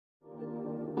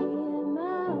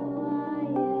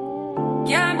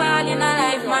Can't ball in a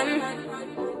life, man.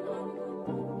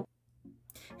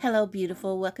 Hello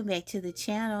beautiful, welcome back to the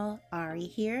channel. Ari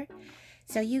here.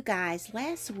 So you guys,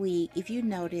 last week, if you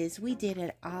noticed, we did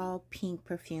an all pink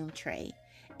perfume tray.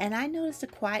 And I noticed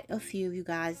that quite a few of you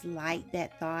guys liked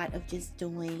that thought of just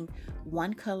doing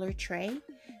one color tray.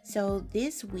 So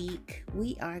this week,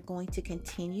 we are going to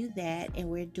continue that and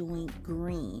we're doing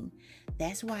green.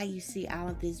 That's why you see all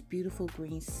of this beautiful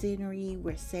green scenery.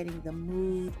 We're setting the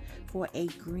mood for a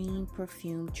green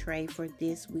perfume tray for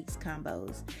this week's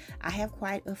combos. I have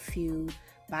quite a few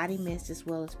body mists as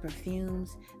well as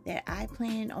perfumes that I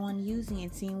plan on using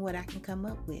and seeing what I can come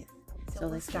up with. So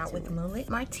let's start with the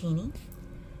Moonlit Martini.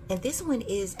 And this one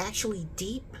is actually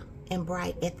deep and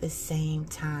bright at the same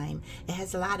time. It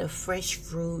has a lot of fresh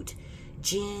fruit,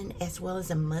 gin, as well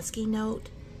as a musky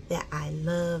note that I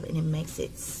love, and it makes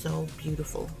it so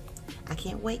beautiful. I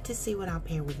can't wait to see what I'll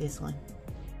pair with this one.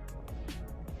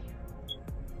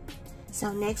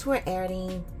 So next we're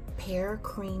adding pear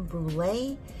creme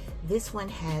brulee. This one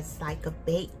has like a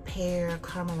baked pear,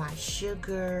 caramelized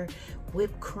sugar,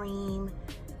 whipped cream.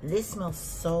 This smells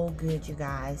so good, you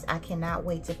guys. I cannot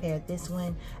wait to pair this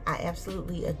one. I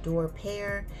absolutely adore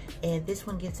pear, and this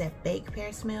one gives that baked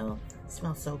pear smell. It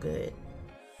smells so good.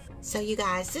 So you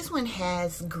guys, this one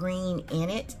has green in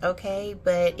it, okay,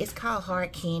 but it's called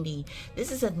Hard Candy.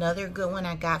 This is another good one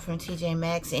I got from TJ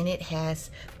Maxx, and it has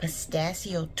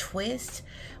pistachio twist.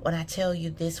 When I tell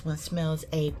you, this one smells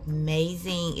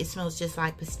amazing. It smells just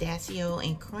like pistachio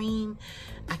and cream.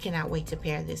 I cannot wait to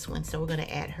pair this one, so we're going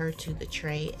to add her to the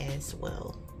tray as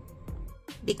well.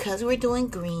 Because we're doing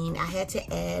green, I had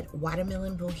to add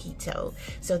watermelon mojito.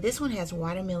 So this one has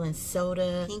watermelon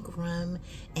soda, pink rum,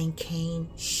 and cane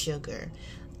sugar.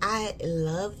 I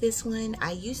love this one.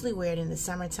 I usually wear it in the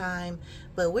summertime,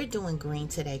 but we're doing green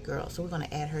today, girl. So we're gonna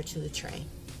add her to the tray.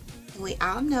 We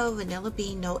all know vanilla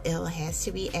bean no L has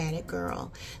to be added,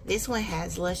 girl. This one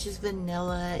has luscious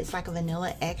vanilla. It's like a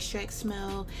vanilla extract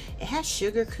smell. It has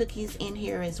sugar cookies in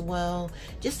here as well.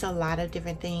 Just a lot of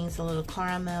different things, a little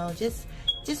caramel, just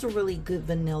a really good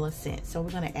vanilla scent. So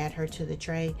we're gonna add her to the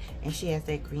tray, and she has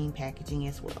that green packaging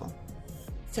as well.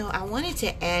 So I wanted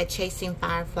to add Chasing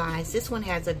Fireflies. This one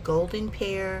has a golden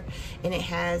pear, and it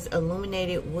has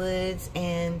illuminated woods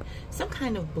and some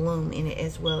kind of bloom in it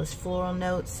as well as floral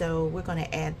notes. So we're gonna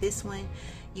add this one.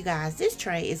 You guys, this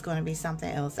tray is gonna be something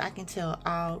else. I can tell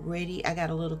already. I got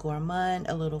a little gourmand,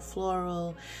 a little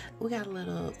floral. We got a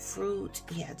little fruit.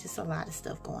 Yeah, just a lot of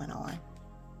stuff going on.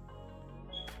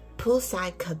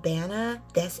 Poolside Cabana,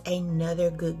 that's another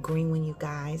good green one, you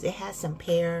guys. It has some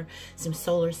pear, some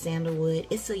solar sandalwood.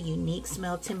 It's a unique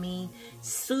smell to me.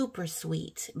 Super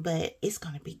sweet, but it's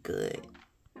gonna be good.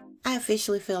 I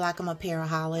officially feel like I'm a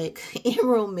pearaholic.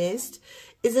 Emerald Mist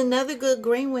is another good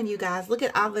green one, you guys. Look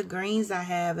at all the greens I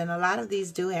have, and a lot of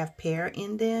these do have pear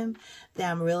in them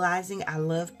that I'm realizing I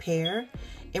love pear.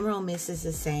 Emerald Mist is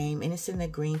the same, and it's in the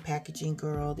green packaging,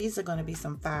 girl. These are gonna be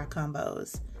some fire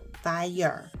combos.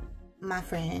 Fire. My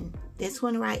friend, this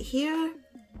one right here,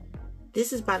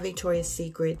 this is by Victoria's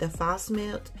Secret, the False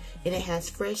Melt, and it has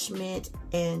fresh mint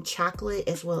and chocolate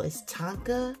as well as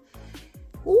tonka.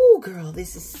 Ooh, girl,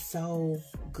 this is so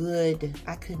good.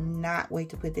 I could not wait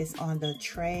to put this on the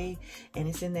tray, and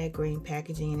it's in that green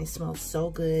packaging, and it smells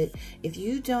so good. If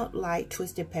you don't like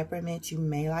twisted peppermint, you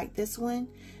may like this one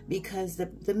because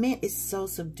the mint is so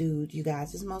subdued, you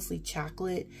guys. It's mostly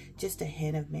chocolate, just a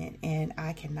hint of mint, and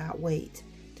I cannot wait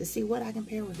to see what I can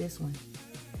pair with this one.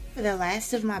 For the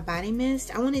last of my body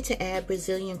mist, I wanted to add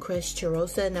Brazilian Crushed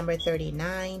Cheirosa number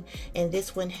 39, and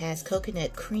this one has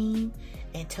coconut cream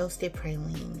and toasted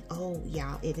praline. Oh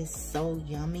y'all, it is so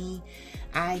yummy.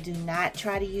 I do not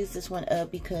try to use this one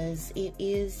up because it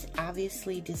is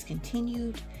obviously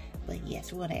discontinued, but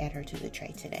yes, we're going to add her to the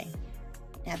tray today.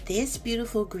 Now this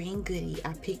beautiful green goodie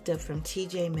I picked up from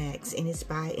TJ Maxx, and it's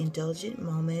by Indulgent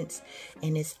Moments,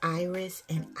 and it's Iris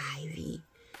and Ivy.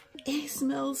 It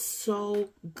smells so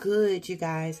good, you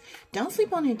guys. Don't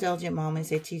sleep on Indulgent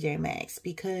Moments at TJ Maxx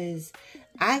because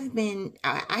I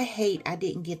hate I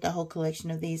didn't get the whole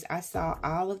collection of these. I saw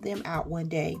all of them out one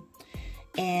day,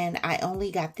 and I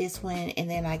only got this one, and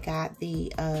then I got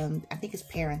the, I think it's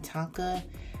pear and tonka.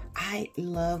 I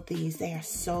love these. They are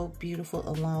so beautiful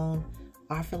alone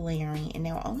or for layering, and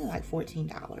they were only like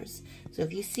 $14. So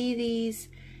if you see these,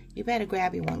 you better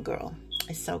grab you one, girl.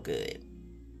 It's so good.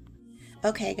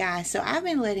 Okay guys, so I've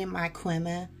been letting my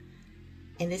crema,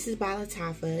 and this is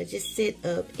Badraefuqua, just sit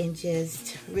up and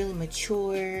just really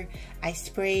mature. I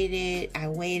sprayed it, I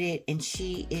waited, and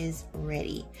she is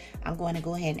ready. I'm going to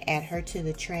go ahead and add her to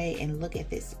the tray, and look at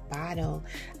this bottle.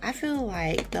 I feel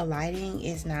like the lighting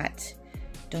is not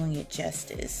doing it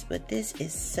justice. But this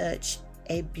is such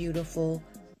a beautiful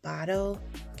bottle.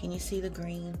 Can you see the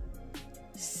green?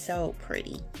 So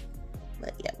pretty.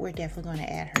 But yeah, we're definitely going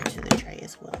to add her to the tray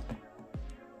as well.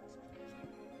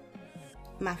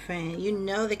 My friend, you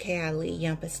know the Kylie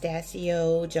Young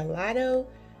Pistachio Gelato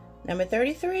number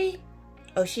 33.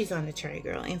 Oh, she's on the tray,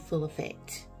 girl, in full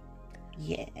effect.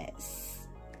 Yes.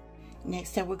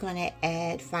 Next up, we're going to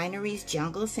add Finery's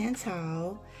Jungle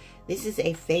Santal. This is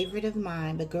a favorite of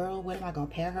mine, but girl, what am I going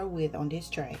to pair her with on this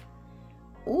tray?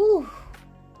 Ooh.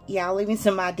 Y'all leave me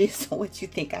some ideas on what you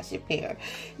think I should pair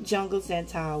Jungle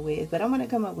Santal with. But I'm going to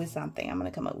come up with something.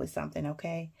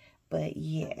 Okay? But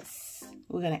yes,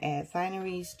 we're going to add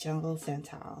Finery's Jungle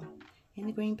Santal in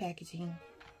the green packaging.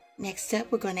 Next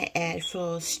up, we're going to add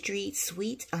Floral Street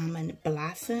Sweet Almond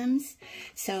Blossoms.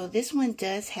 So this one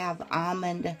does have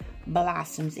almond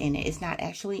blossoms in it. It's not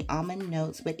actually almond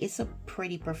notes, but it's a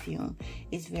pretty perfume.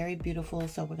 It's very beautiful,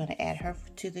 so we're going to add her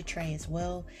to the tray as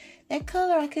well. That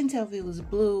color, I couldn't tell if it was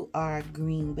blue or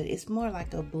green, but it's more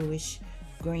like a bluish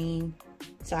green.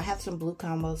 So I have some blue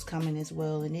combos coming as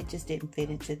well, and it just didn't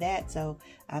fit into that, so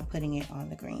I'm putting it on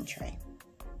the green tray.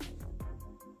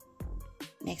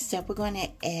 Next up, we're going to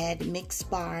add Mix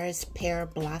Bar's Pear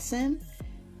Blossom.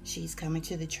 She's coming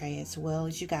to the tray as well.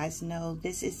 As you guys know,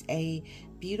 this is a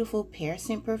beautiful pear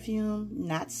scent perfume.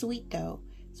 Not sweet though,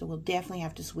 so we'll definitely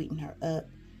have to sweeten her up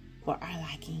for our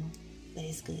liking, but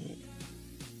it's good.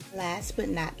 Last but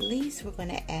not least, we're going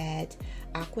to add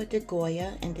Acqua di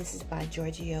Goya, and this is by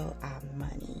Giorgio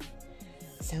Armani.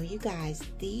 So you guys,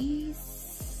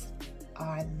 these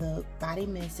are the body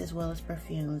mist as well as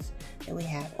perfumes that we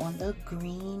have on the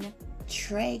green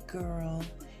tray, girl.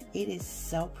 It is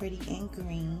so pretty and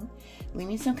green. Leave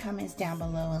me some comments down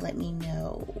below and let me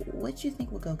know what you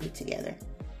think will go good together,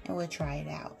 and we'll try it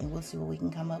out and we'll see what we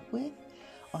can come up with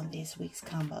on this week's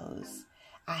combos.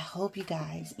 I hope you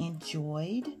guys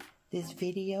enjoyed this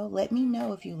video. Let me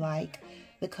know if you like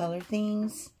the color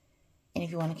themes and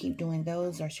if you want to keep doing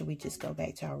those, or should we just go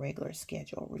back to our regular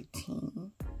schedule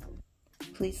routine.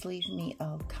 Please leave me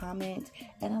a comment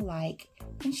and a like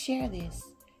and share this,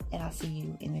 and I'll see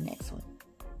you in the next one.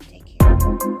 Take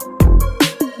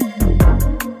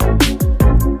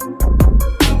care.